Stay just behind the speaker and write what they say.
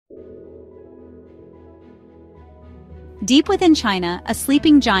Deep within China, a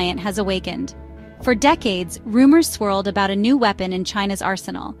sleeping giant has awakened. For decades, rumors swirled about a new weapon in China's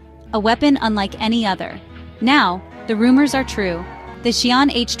arsenal, a weapon unlike any other. Now, the rumors are true. The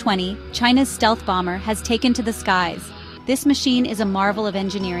Xi'an H-20, China's stealth bomber, has taken to the skies. This machine is a marvel of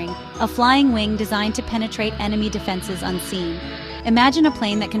engineering, a flying wing designed to penetrate enemy defenses unseen. Imagine a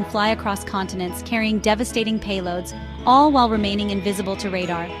plane that can fly across continents carrying devastating payloads, all while remaining invisible to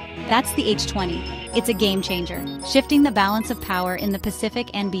radar. That's the H-20. It's a game changer, shifting the balance of power in the Pacific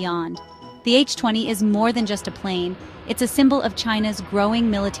and beyond. The H-20 is more than just a plane, it's a symbol of China's growing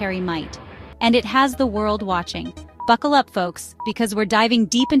military might. And it has the world watching. Buckle up, folks, because we're diving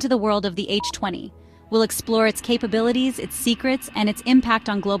deep into the world of the H-20. We'll explore its capabilities, its secrets, and its impact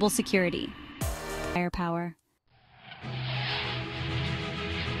on global security. Firepower.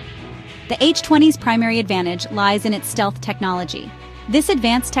 The H-20's primary advantage lies in its stealth technology. This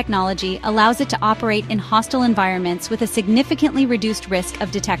advanced technology allows it to operate in hostile environments with a significantly reduced risk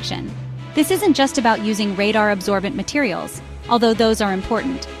of detection. This isn't just about using radar-absorbent materials, although those are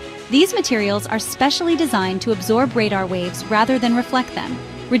important. These materials are specially designed to absorb radar waves rather than reflect them,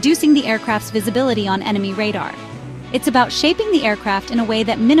 reducing the aircraft's visibility on enemy radar. It's about shaping the aircraft in a way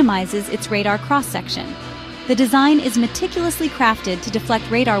that minimizes its radar cross-section. The design is meticulously crafted to deflect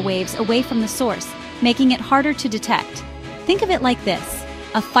radar waves away from the source, making it harder to detect. Think of it like this.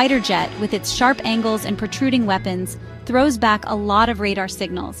 A fighter jet, with its sharp angles and protruding weapons, throws back a lot of radar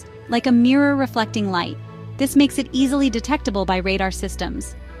signals, like a mirror reflecting light. This makes it easily detectable by radar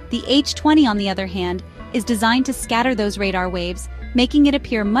systems. The H-20, on the other hand, is designed to scatter those radar waves, making it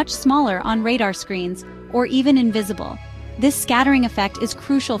appear much smaller on radar screens, or even invisible. This scattering effect is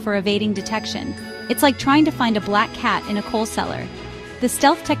crucial for evading detection. It's like trying to find a black cat in a coal cellar. The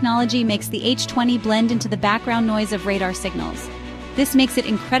stealth technology makes the H-20 blend into the background noise of radar signals. This makes it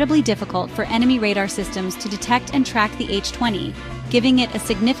incredibly difficult for enemy radar systems to detect and track the H-20, giving it a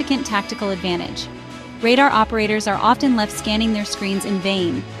significant tactical advantage. Radar operators are often left scanning their screens in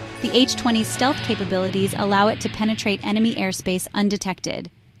vain. The H-20's stealth capabilities allow it to penetrate enemy airspace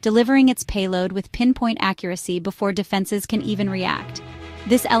undetected, delivering its payload with pinpoint accuracy before defenses can even react.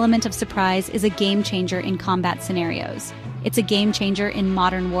 This element of surprise is a game-changer in combat scenarios. It's a game-changer in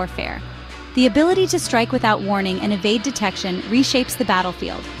modern warfare. The ability to strike without warning and evade detection reshapes the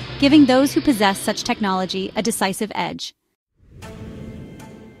battlefield, giving those who possess such technology a decisive edge.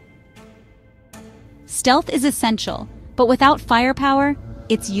 Stealth is essential, but without firepower,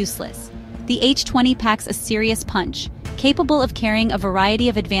 it's useless. The H-20 packs a serious punch, capable of carrying a variety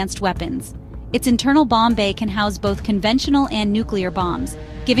of advanced weapons. Its internal bomb bay can house both conventional and nuclear bombs,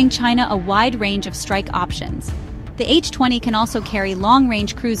 giving China a wide range of strike options. The H-20 can also carry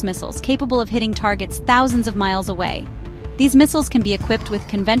long-range cruise missiles capable of hitting targets thousands of miles away. These missiles can be equipped with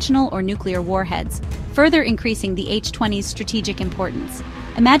conventional or nuclear warheads, further increasing the H-20's strategic importance.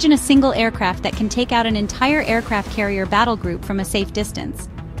 Imagine a single aircraft that can take out an entire aircraft carrier battle group from a safe distance.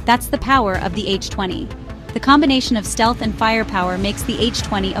 That's the power of the H-20. The combination of stealth and firepower makes the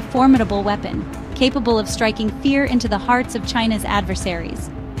H-20 a formidable weapon, capable of striking fear into the hearts of China's adversaries.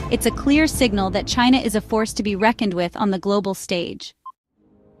 It's a clear signal that China is a force to be reckoned with on the global stage.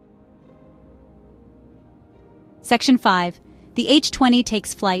 Section 5. The H-20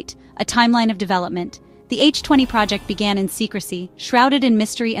 takes flight, a timeline of development. The H-20 project began in secrecy, shrouded in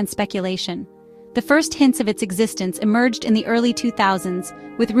mystery and speculation. The first hints of its existence emerged in the early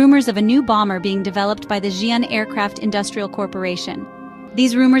 2000s, with rumors of a new bomber being developed by the Xi'an Aircraft Industrial Corporation.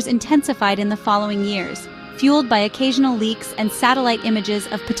 These rumors intensified in the following years, fueled by occasional leaks and satellite images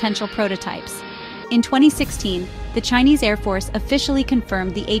of potential prototypes. In 2016, the Chinese Air Force officially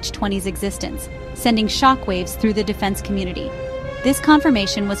confirmed the H-20's existence, sending shockwaves through the defense community. This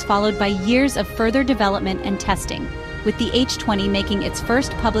confirmation was followed by years of further development and testing, with the H-20 making its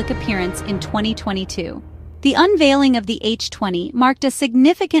first public appearance in 2022. The unveiling of the H-20 marked a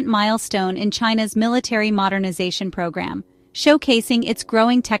significant milestone in China's military modernization program, showcasing its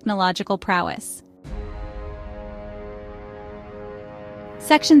growing technological prowess.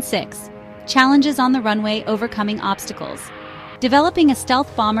 Section 6. Challenges on the runway: overcoming obstacles. Developing a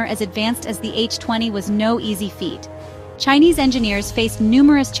stealth bomber as advanced as the H-20 was no easy feat. Chinese engineers faced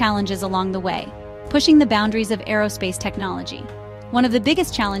numerous challenges along the way, pushing the boundaries of aerospace technology. One of the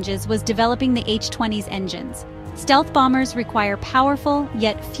biggest challenges was developing the H-20's engines. Stealth bombers require powerful,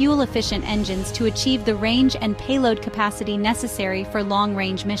 yet fuel-efficient engines to achieve the range and payload capacity necessary for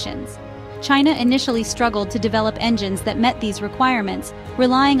long-range missions. China initially struggled to develop engines that met these requirements,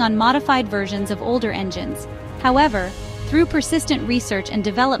 relying on modified versions of older engines. However, through persistent research and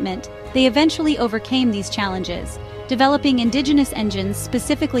development, they eventually overcame these challenges, developing indigenous engines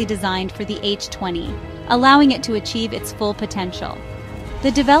specifically designed for the H-20, allowing it to achieve its full potential.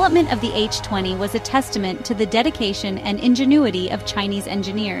 The development of the H-20 was a testament to the dedication and ingenuity of Chinese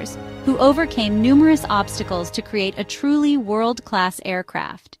engineers, who overcame numerous obstacles to create a truly world-class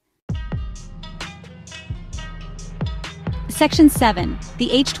aircraft. Section 7.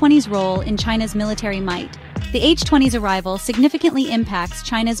 The H-20's role in China's military might. The H-20's arrival significantly impacts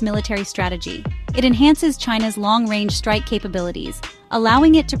China's military strategy. It enhances China's long-range strike capabilities,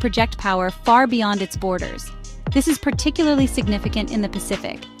 allowing it to project power far beyond its borders. This is particularly significant in the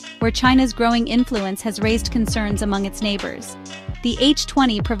Pacific, where China's growing influence has raised concerns among its neighbors. The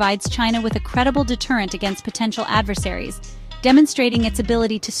H-20 provides China with a credible deterrent against potential adversaries, demonstrating its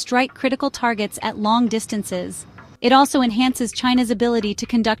ability to strike critical targets at long distances. It also enhances China's ability to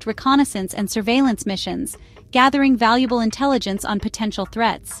conduct reconnaissance and surveillance missions, gathering valuable intelligence on potential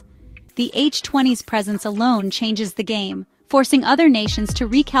threats. The H-20's presence alone changes the game, forcing other nations to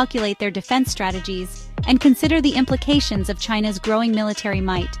recalculate their defense strategies and consider the implications of China's growing military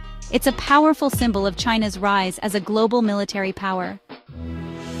might. It's a powerful symbol of China's rise as a global military power.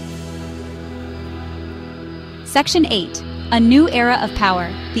 Section 8. A new era of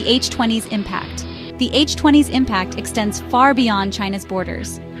power, the H-20's impact. The H-20's impact extends far beyond China's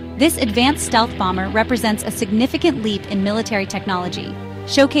borders. This advanced stealth bomber represents a significant leap in military technology,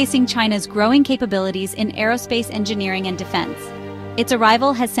 showcasing China's growing capabilities in aerospace engineering and defense. Its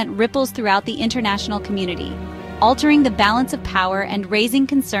arrival has sent ripples throughout the international community, altering the balance of power and raising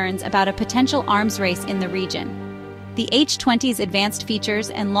concerns about a potential arms race in the region. The H-20's advanced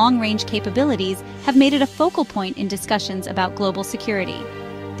features and long-range capabilities have made it a focal point in discussions about global security.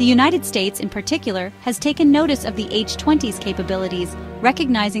 The United States, in particular, has taken notice of the H-20's capabilities,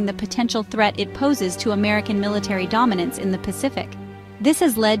 recognizing the potential threat it poses to American military dominance in the Pacific. This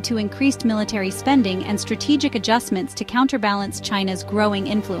has led to increased military spending and strategic adjustments to counterbalance China's growing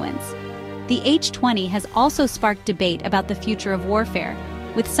influence. The H-20 has also sparked debate about the future of warfare,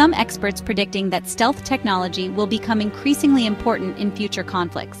 with some experts predicting that stealth technology will become increasingly important in future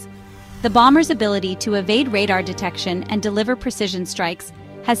conflicts. The bomber's ability to evade radar detection and deliver precision strikes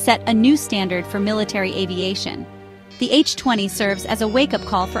has set a new standard for military aviation. The H-20 serves as a wake-up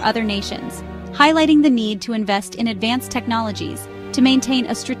call for other nations, highlighting the need to invest in advanced technologies to maintain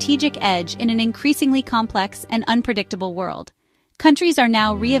a strategic edge in an increasingly complex and unpredictable world. Countries are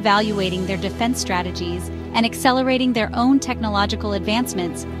now re-evaluating their defense strategies and accelerating their own technological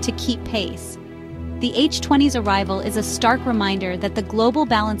advancements to keep pace. The H-20's arrival is a stark reminder that the global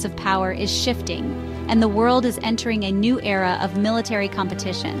balance of power is shifting, and the world is entering a new era of military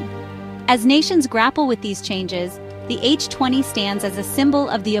competition. As nations grapple with these changes, the H-20 stands as a symbol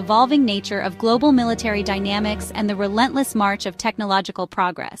of the evolving nature of global military dynamics and the relentless march of technological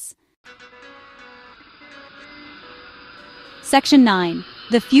progress. Section 9.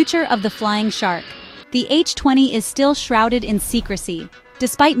 The future of the flying shark. The H-20 is still shrouded in secrecy.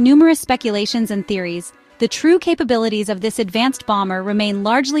 Despite numerous speculations and theories, the true capabilities of this advanced bomber remain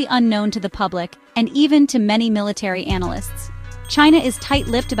largely unknown to the public and even to many military analysts. China is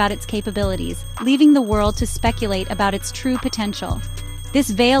tight-lipped about its capabilities, leaving the world to speculate about its true potential.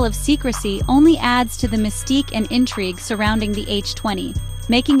 This veil of secrecy only adds to the mystique and intrigue surrounding the H-20,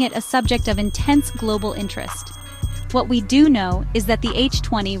 making it a subject of intense global interest. What we do know is that the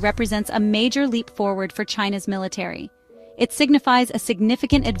H-20 represents a major leap forward for China's military. It signifies a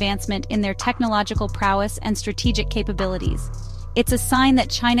significant advancement in their technological prowess and strategic capabilities. It's a sign that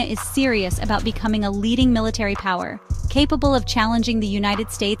China is serious about becoming a leading military power, capable of challenging the United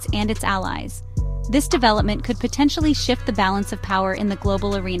States and its allies. This development could potentially shift the balance of power in the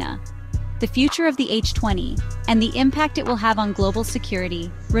global arena. The future of the H-20 and the impact it will have on global security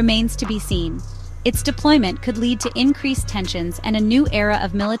remains to be seen. Its deployment could lead to increased tensions and a new era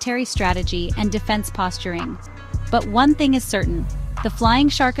of military strategy and defense posturing. But one thing is certain: the flying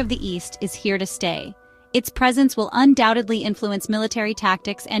shark of the East is here to stay. Its presence will undoubtedly influence military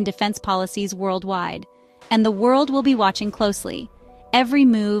tactics and defense policies worldwide, and the world will be watching closely. Every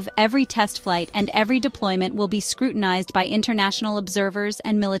move, every test flight, and every deployment will be scrutinized by international observers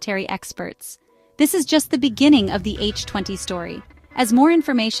and military experts. This is just the beginning of the H-20 story. As more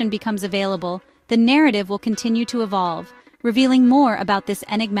information becomes available, the narrative will continue to evolve, revealing more about this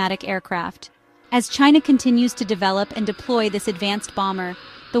enigmatic aircraft. As China continues to develop and deploy this advanced bomber,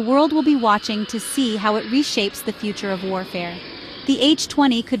 the world will be watching to see how it reshapes the future of warfare. The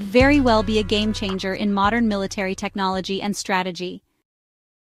H-20 could very well be a game changer in modern military technology and strategy.